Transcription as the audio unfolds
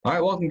All right,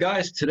 welcome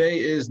guys. Today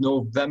is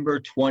November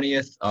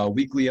 20th,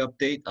 weekly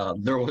update.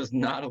 There was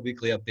not a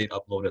weekly update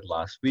uploaded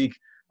last week.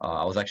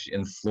 I was actually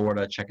in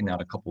Florida checking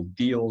out a couple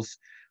deals.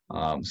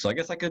 So I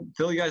guess I could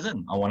fill you guys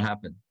in on what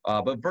happened.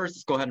 But first,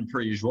 let's go ahead and per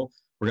usual,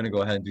 we're going to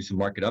go ahead and do some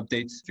market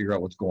updates, figure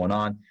out what's going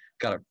on.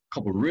 Got a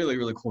couple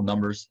really cool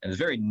numbers, and it's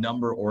very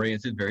number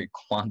oriented, very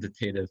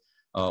quantitative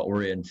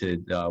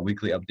oriented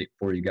weekly update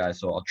for you guys.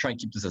 So I'll try and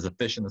keep this as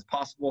efficient as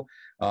possible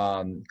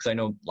because I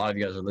know a lot of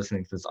you guys are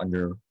listening to this on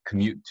your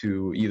commute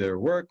to either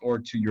work or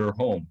to your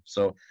home.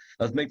 So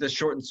let's make this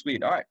short and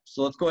sweet. All right,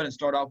 so let's go ahead and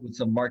start off with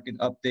some market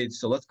updates.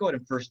 So let's go ahead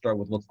and first start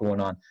with what's going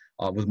on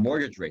with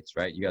mortgage rates,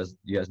 right? You guys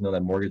know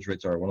that mortgage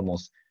rates are one of the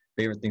most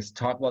favorite things to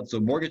talk about. So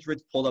mortgage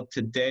rates pulled up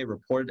today,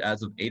 reported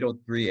as of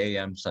 8:03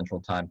 a.m.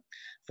 Central Time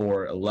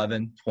for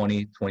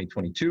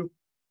 11/20/2022.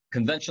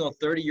 Conventional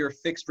 30-year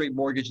fixed rate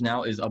mortgage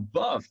now is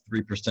above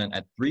 3%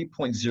 at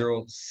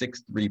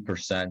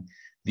 3.063%.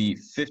 The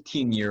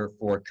 15-year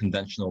for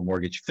conventional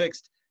mortgage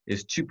fixed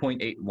is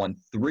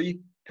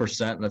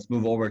 2.813%. Let's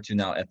move over to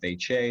now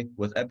FHA.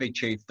 With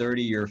FHA,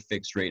 30-year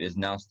fixed rate is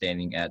now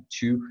standing at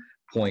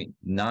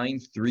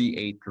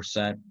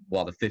 2.938%,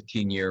 while the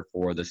 15-year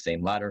for the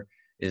same ladder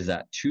is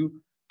at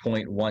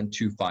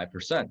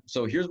 2.125%.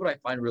 So here's what I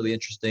find really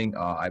interesting.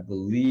 I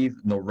believe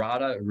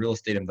Norada Real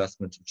Estate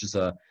Investments, which is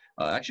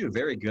actually a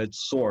very good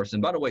source.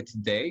 And by the way,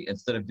 today,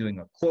 instead of doing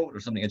a quote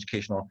or something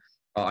educational,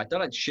 I thought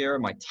I'd share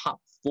my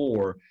top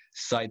 4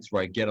 sites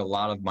where I get a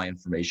lot of my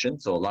information.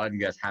 So a lot of you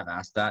guys have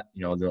asked that.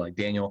 You know, they're like,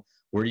 Daniel,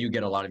 where do you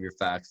get a lot of your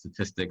facts,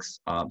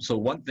 statistics? So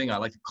one thing I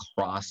like to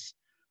cross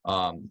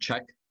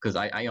check, because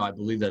I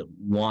believe that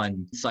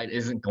one site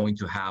isn't going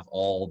to have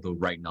all the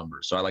right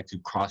numbers. So I like to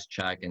cross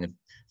check, and if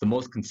the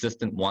most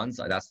consistent ones,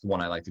 that's the one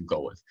I like to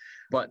go with.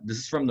 But this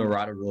is from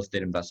Norada Real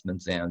Estate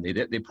Investments, and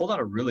they pulled out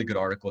a really good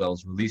article that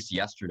was released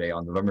yesterday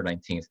on November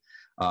 19th,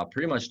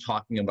 pretty much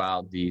talking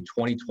about the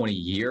 2020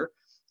 year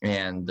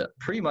and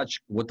pretty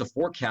much what the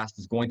forecast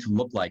is going to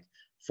look like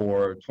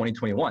for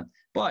 2021.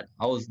 But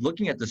I was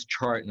looking at this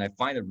chart, and I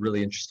find it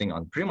really interesting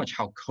on pretty much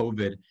how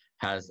COVID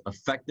has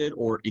affected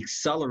or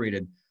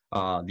accelerated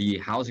the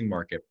housing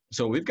market.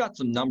 So we've got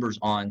some numbers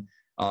on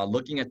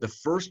looking at the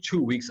first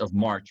 2 weeks of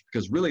March,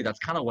 because really that's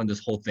kind of when this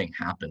whole thing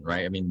happened,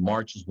 right? I mean,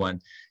 March is when,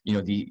 you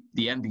know, the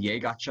NBA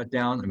got shut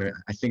down. I mean,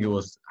 I think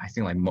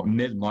like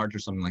mid-March or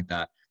something like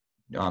that.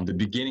 The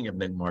beginning of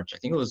mid-March. I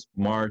think it was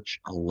March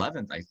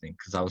 11th, I think,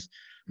 because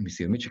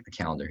let me check the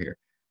calendar here.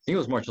 I think it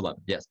was March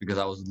 11th, yes, because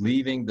I was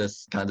leaving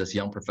this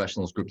young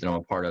professionals group that I'm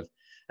a part of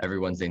every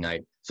Wednesday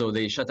night. So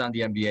they shut down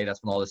the NBA.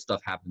 That's when all this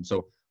stuff happened.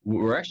 So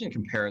we're actually going to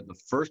compare the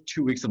first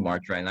 2 weeks of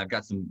March, right? And I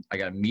got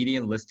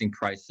median listing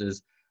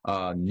prices,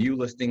 new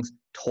listings,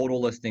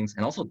 total listings,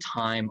 and also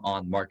time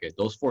on market.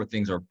 Those 4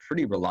 things are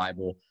pretty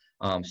reliable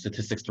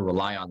statistics to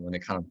rely on when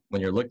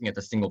you're looking at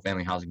the single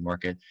family housing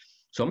market.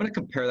 So I'm going to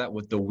compare that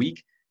with the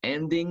week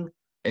ending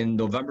in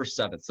November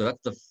 7th. So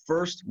that's the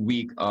first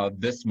week of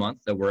this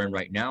month that we're in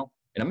right now.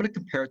 And I'm going to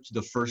compare it to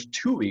the first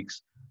 2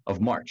 weeks of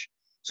March.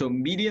 So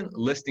median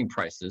listing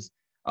prices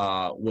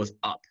was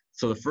up.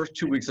 So the first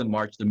 2 weeks of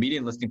March, the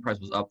median listing price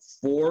was up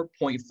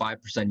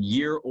 4.5%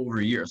 year over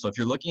year. So if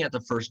you're looking at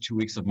the first 2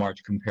 weeks of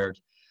March compared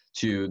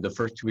to the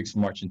first 2 weeks of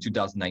March in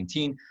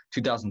 2019,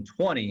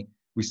 2020,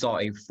 we saw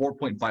a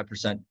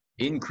 4.5%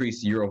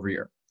 increase year over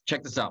year.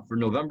 Check this out. For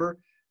November,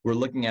 we're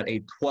looking at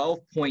a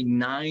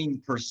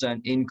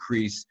 12.9%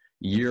 increase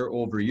year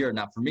over year.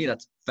 Now, for me,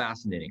 that's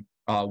fascinating.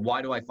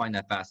 Why do I find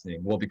that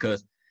fascinating? Well,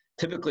 because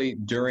typically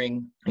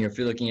during, if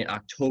you're looking at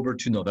October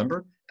to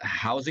November,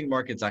 housing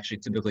markets actually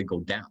typically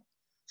go down.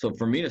 So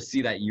for me to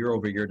see that year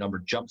over year number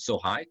jump so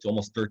high to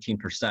almost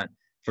 13%,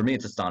 for me,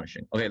 it's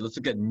astonishing. Okay, let's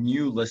look at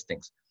new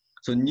listings.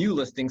 So new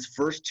listings,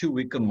 first 2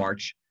 weeks of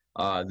March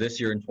this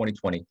year in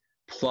 2020,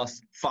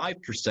 plus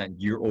 5%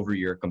 year over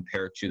year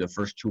compared to the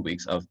first 2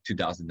 weeks of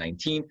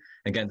 2019.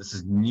 Again, this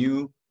is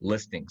new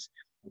listings.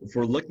 If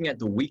we're looking at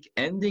the week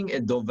ending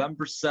in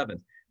November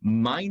 7th,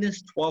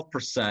 minus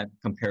 12%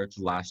 compared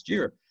to last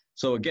year.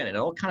 So again, it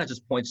all kind of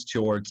just points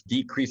towards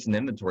decrease in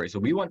inventory. So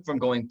we went from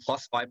going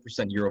plus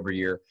 5% year over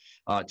year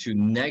to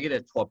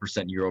negative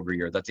 12% year over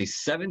year. That's a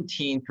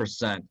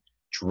 17%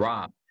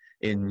 drop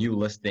in new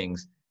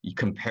listings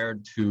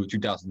compared to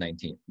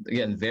 2019.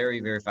 Again, very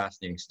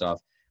fascinating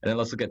stuff. And then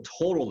let's look at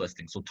total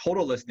listings. So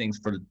total listings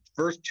for the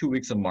first 2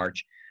 weeks of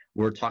March,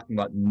 we're talking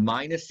about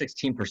minus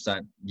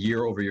 16%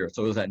 year over year.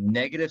 So it was at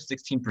negative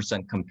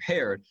 16%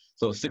 compared.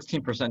 So a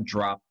 16%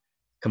 drop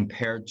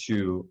compared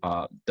to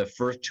the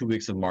first 2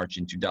 weeks of March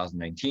in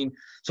 2019.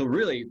 So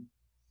really,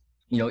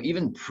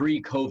 even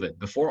pre-COVID,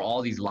 before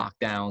all these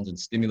lockdowns and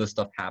stimulus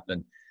stuff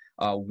happened,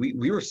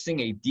 we were seeing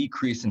a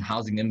decrease in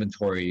housing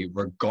inventory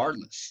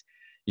regardless.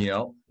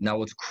 Now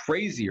what's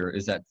crazier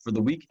is that for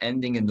the week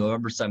ending in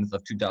November 7th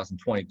of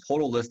 2020,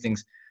 total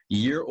listings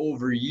year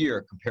over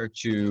year compared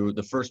to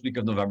the first week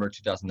of November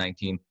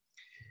 2019,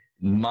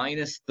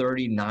 minus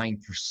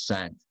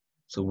 39%.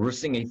 So we're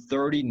seeing a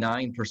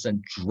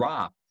 39%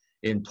 drop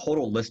in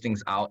total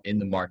listings out in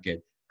the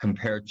market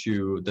compared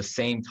to the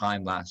same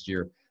time last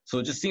year. So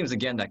it just seems,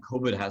 again, that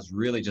COVID has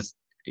really just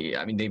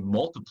I mean, they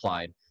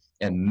multiplied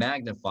and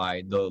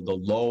magnified the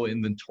low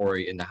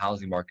inventory in the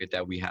housing market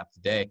that we have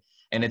today.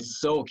 And it's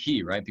so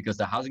key, right? Because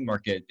the housing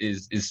market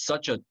is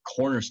such a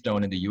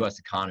cornerstone in the U.S.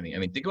 economy. I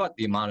mean, think about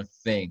the amount of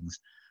things,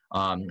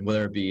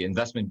 whether it be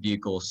investment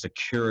vehicles,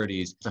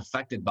 securities, it's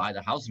affected by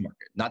the housing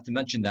market. Not to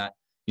mention that,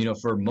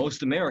 for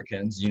most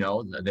Americans,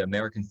 the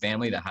American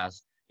family that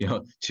has,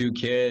 two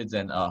kids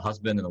and a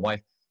husband and a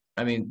wife.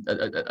 I mean,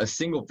 a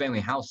single family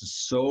house is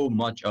so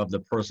much of the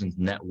person's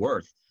net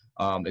worth.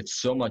 It's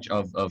so much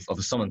of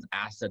someone's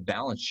asset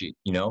balance sheet.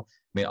 I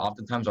mean,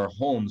 oftentimes our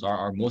homes are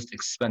our most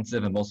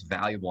expensive and most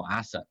valuable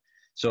asset.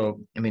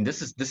 So, I mean,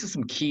 this is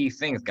some key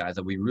things, guys,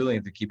 that we really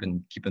have to keep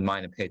in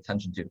mind and pay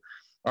attention to.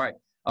 All right.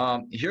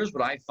 Here's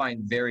what I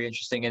find very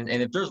interesting. And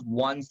if there's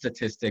one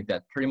statistic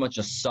that pretty much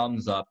just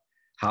sums up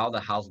how the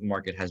housing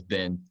market has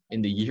been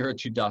in the year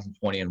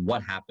 2020 and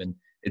what happened,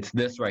 it's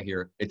this right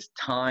here. It's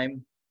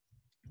time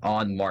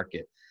on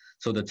market.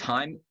 So the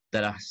time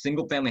that a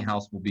single family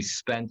house will be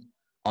spent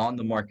on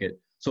the market.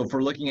 So if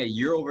we're looking at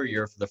year over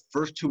year for the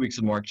first 2 weeks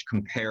of March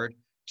compared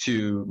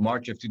to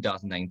March of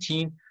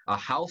 2019, a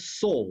house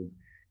sold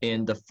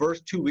in the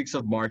first 2 weeks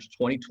of March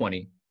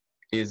 2020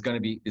 is going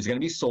to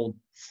be sold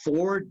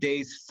 4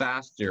 days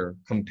faster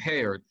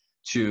compared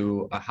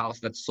to a house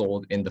that's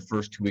sold in the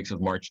first 2 weeks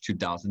of March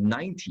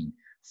 2019.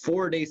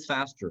 4 days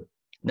faster.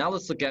 Now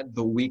let's look at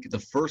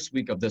the first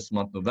week of this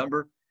month,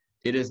 November.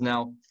 It is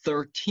now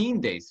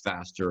 13 days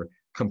faster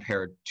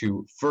compared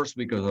to first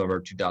week of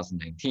November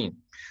 2019.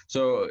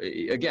 So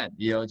again,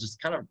 it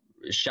just kind of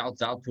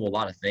shouts out to a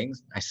lot of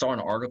things. I saw an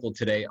article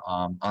today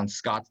on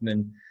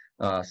Scotsman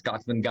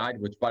Guide,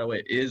 which, by the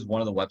way, is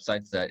one of the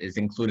websites that is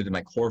included in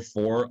my core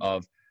 4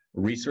 of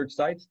research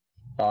sites,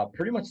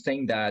 pretty much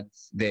saying that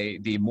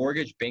the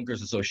Mortgage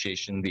Bankers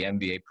Association, the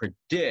MBA,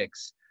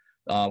 predicts,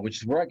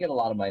 which is where I get a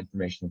lot of my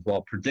information as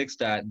well, predicts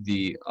that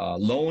the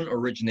loan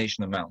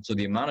origination amount, so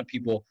the amount of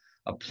people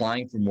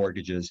applying for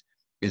mortgages,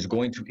 is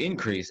going to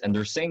increase. And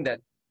they're saying that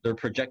they're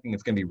projecting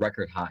it's going to be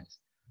record highs,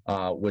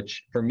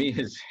 which for me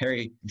is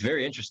very,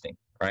 very interesting,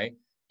 right?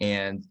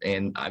 And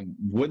I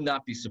would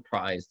not be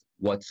surprised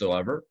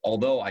whatsoever,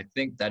 although I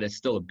think that is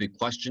still a big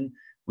question.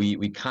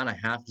 We kind of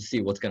have to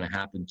see what's going to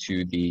happen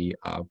to the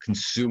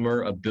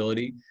consumer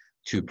ability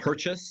to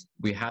purchase.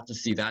 We have to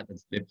see that.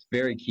 It's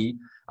very key.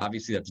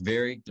 Obviously, that's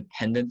very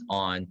dependent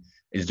on,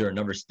 is there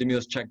another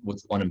stimulus check?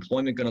 What's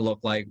unemployment going to look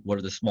like? What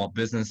are the small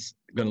business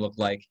going to look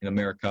like in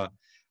America?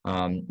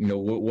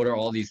 What are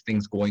all these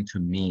things going to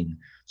mean?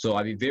 So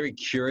I'd be very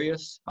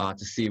curious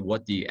to see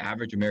what the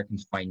average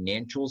American's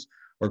financials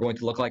are going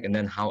to look like, and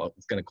then how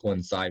it's going to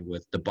coincide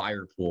with the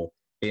buyer pool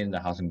in the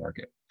housing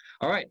market.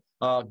 All right,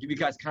 give you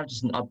guys kind of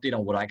just an update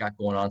on what I got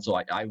going on.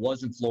 So I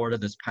was in Florida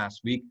this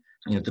past week.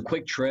 It's a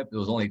quick trip. It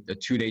was only a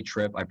 2-day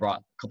trip. I brought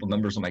a couple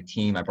members of my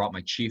team. I brought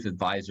my chief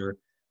advisor,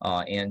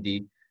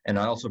 Andy, and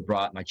I also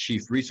brought my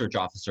chief research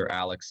officer,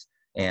 Alex.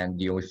 And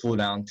we flew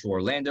down to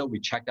Orlando. We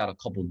checked out a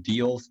couple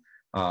deals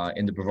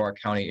in the Brevard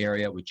County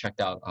area. We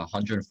checked out a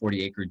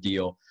 140-acre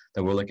deal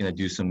that we're looking to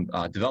do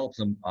develop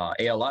some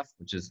ALF,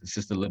 which is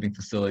assisted living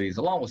facilities,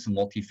 along with some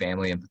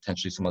multifamily and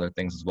potentially some other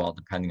things as well,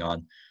 depending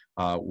on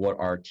what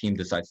our team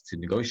decides to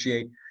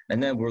negotiate.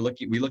 And then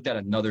we looked at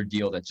another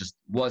deal that just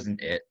wasn't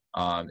it.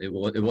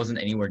 It wasn't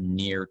anywhere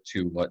near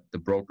to what the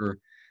broker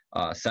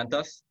sent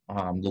us.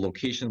 The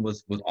location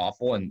was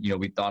awful, and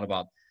we thought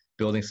about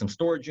building some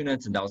storage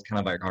units, and that was kind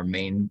of like our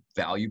main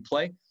value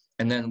play.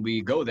 And then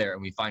we go there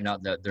and we find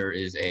out that there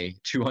is a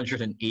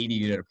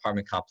 280-unit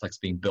apartment complex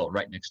being built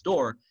right next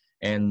door.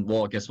 And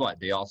well, guess what?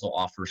 They also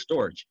offer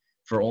storage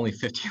for only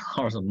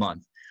 $50 a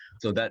month.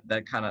 So that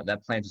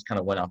plan just kind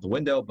of went out the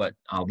window. But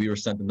we were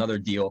sent another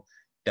deal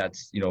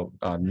that's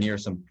near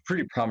some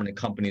pretty prominent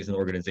companies and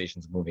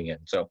organizations moving in.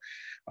 So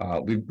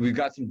we've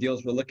got some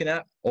deals we're looking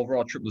at.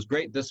 Overall trip was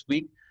great. This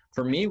week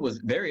for me was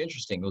very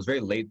interesting. It was very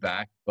laid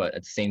back, but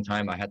at the same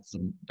time I had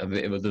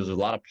there's a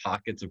lot of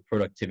pockets of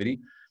productivity.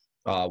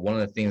 One of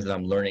the things that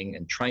I'm learning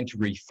and trying to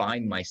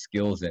refine my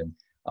skills in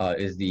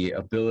is the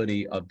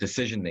ability of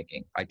decision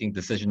making. I think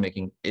decision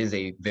making is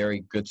a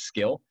very good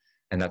skill,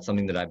 and that's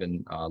something that I've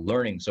been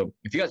learning. So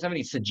if you guys have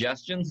any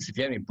suggestions, if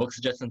you have any book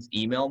suggestions,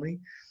 email me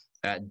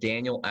at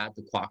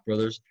Daniel@the Kwok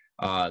Brothers.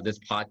 This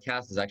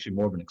podcast is actually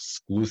more of an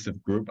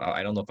exclusive group.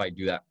 I don't know if I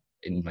do that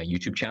in my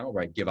YouTube channel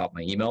where I give out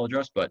my email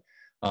address, but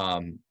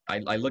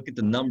I look at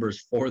the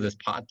numbers for this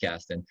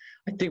podcast, and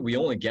I think we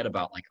only get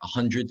about like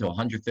 100 to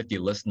 150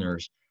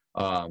 listeners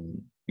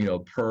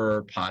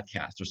per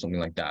podcast or something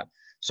like that.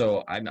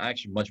 So I'm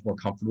actually much more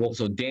comfortable.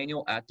 So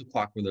Daniel@the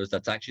Kwok Brothers,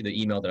 that's actually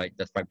the email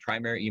that's my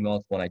primary email.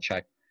 It's when I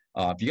check.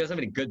 If you guys have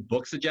any good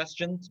book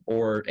suggestions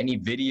or any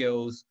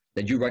videos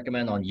that you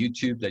recommend on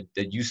YouTube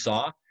that you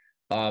saw,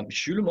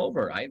 shoot them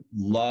over. I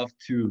love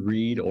to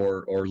read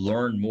or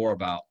learn more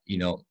about,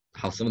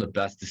 how some of the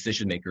best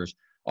decision makers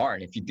are.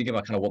 And if you think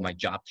about kind of what my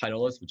job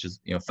title is, which is,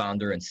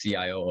 founder and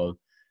CIO of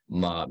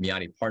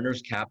Miati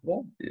Partners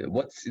Capital,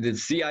 what's the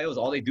CIOs,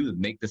 all they do is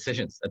make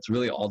decisions. That's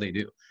really all they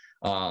do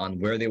on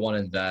where they want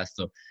to invest.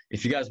 So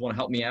if you guys want to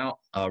help me out,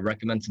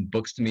 recommend some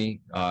books to me.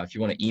 If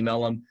you want to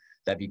email them,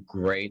 that'd be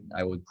great.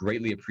 I would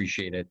greatly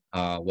appreciate it.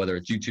 Whether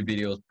it's YouTube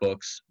videos,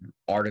 books,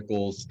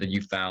 articles that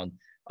you found.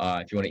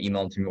 If you want to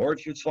email them to me, or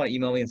if you just want to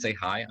email me and say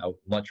hi, I would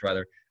much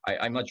rather.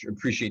 I much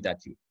appreciate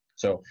that too.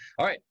 So,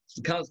 all right,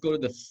 so let's go to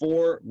the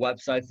 4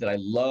 websites that I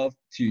love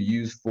to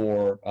use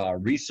for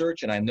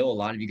research. And I know a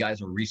lot of you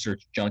guys are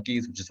research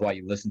junkies, which is why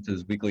you listen to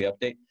this weekly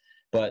update.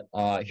 But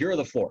here are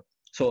the 4.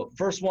 So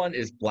first one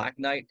is Black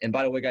Knight. And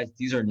by the way, guys,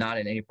 these are not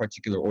in any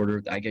particular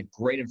order. I get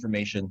great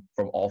information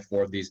from all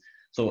 4 of these.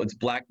 So it's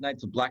Black Knight.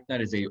 So Black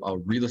Knight is a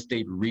real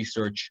estate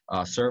research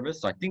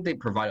service. So I think they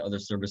provide other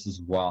services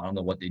as well. I don't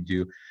know what they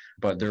do,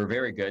 but they're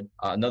very good.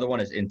 Another one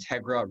is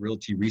Integra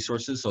Realty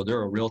Resources. So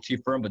they're a realty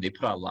firm, but they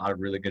put out a lot of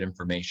really good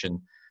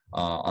information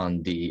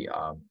on the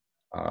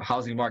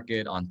housing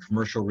market, on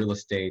commercial real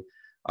estate.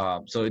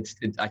 So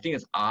I think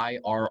it's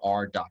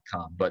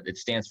IRR.com, but it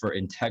stands for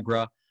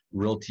Integra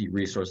Realty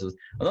Resources.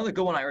 Another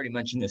good one I already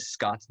mentioned is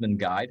Scotsman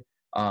Guide.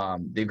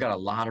 They've got a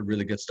lot of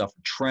really good stuff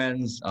for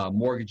trends,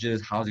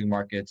 mortgages, housing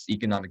markets,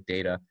 economic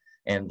data.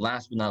 And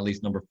last but not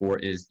least, number 4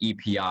 is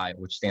EPI,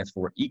 which stands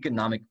for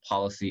Economic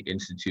Policy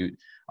Institute.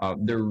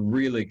 They're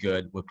really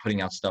good with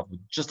putting out stuff with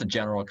just the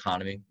general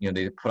economy.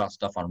 They put out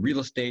stuff on real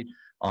estate,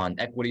 on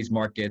equities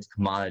markets,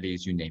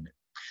 commodities, you name it.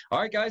 All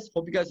right, guys.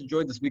 Hope you guys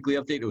enjoyed this weekly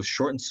update. It was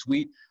short and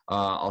sweet.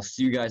 I'll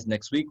see you guys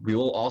next week. We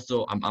will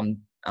also,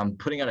 I'm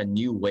putting out a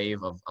new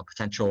wave of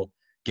potential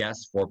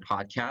guests for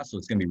podcasts, so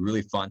it's going to be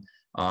really fun.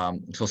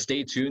 So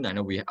stay tuned. I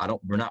know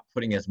we're not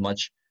putting as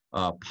much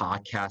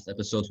podcast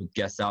episodes with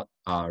guests out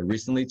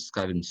recently, just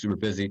because I've been super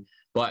busy,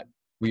 but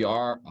we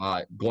are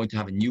going to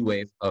have a new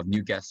wave of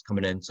new guests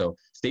coming in. So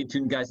stay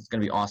tuned, guys. It's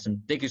going to be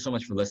awesome. Thank you so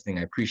much for listening.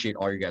 I appreciate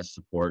all your guys'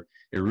 support.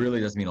 It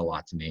really does mean a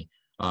lot to me.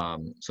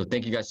 So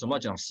thank you guys so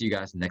much, and I'll see you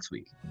guys next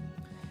week.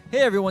 Hey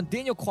everyone,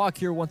 Daniel Kwok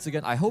here once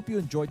again. I hope you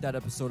enjoyed that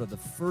episode of the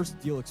First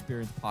Deal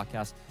Experience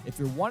podcast. If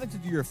you're wanting to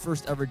do your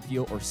first ever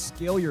deal or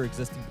scale your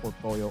existing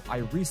portfolio, I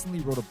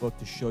recently wrote a book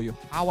to show you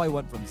how I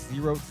went from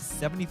 0 to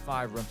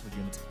 75 rental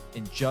units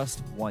in just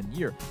 1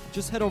 year.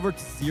 Just head over to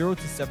 0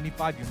 to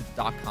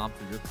 75units.com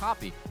for your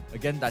copy.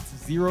 Again, that's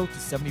 0 to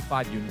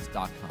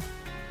 75units.com.